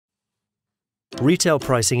Retail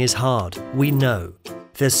pricing is hard, we know.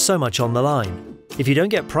 There's so much on the line. If you don't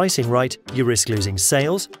get pricing right, you risk losing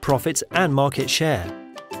sales, profits, and market share.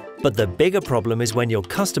 But the bigger problem is when your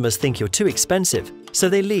customers think you're too expensive, so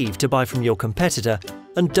they leave to buy from your competitor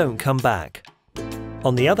and don't come back.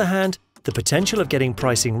 On the other hand, the potential of getting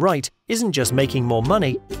pricing right isn't just making more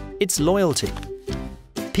money, it's loyalty.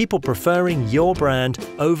 People preferring your brand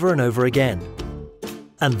over and over again.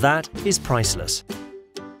 And that is priceless.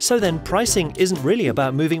 So then pricing isn't really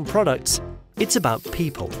about moving products, it's about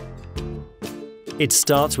people. It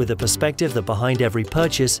starts with the perspective that behind every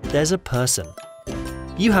purchase, there's a person.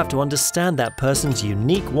 You have to understand that person's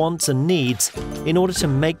unique wants and needs in order to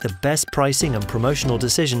make the best pricing and promotional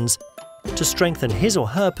decisions to strengthen his or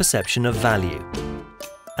her perception of value.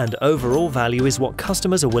 And overall value is what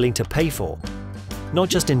customers are willing to pay for, not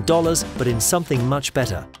just in dollars, but in something much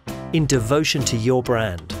better, in devotion to your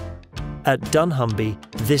brand. At dunnhumby,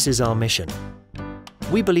 this is our mission.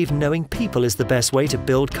 We believe knowing people is the best way to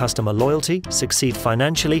build customer loyalty, succeed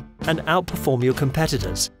financially, and outperform your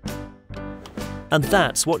competitors. And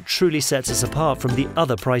that's what truly sets us apart from the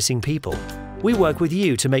other pricing people. We work with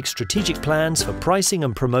you to make strategic plans for pricing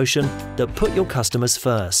and promotion that put your customers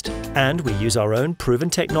first. And we use our own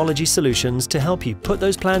proven technology solutions to help you put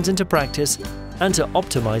those plans into practice and to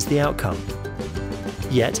optimize the outcome.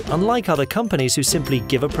 Yet, unlike other companies who simply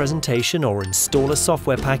give a presentation or install a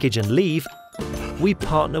software package and leave, we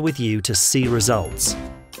partner with you to see results.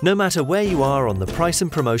 No matter where you are on the price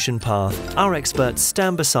and promotion path, our experts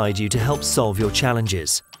stand beside you to help solve your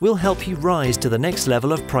challenges. We'll help you rise to the next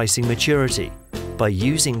level of pricing maturity by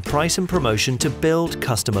using price and promotion to build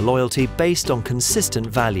customer loyalty based on consistent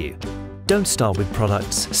value. Don't start with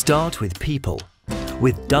products, start with people.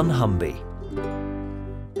 With dunnhumby.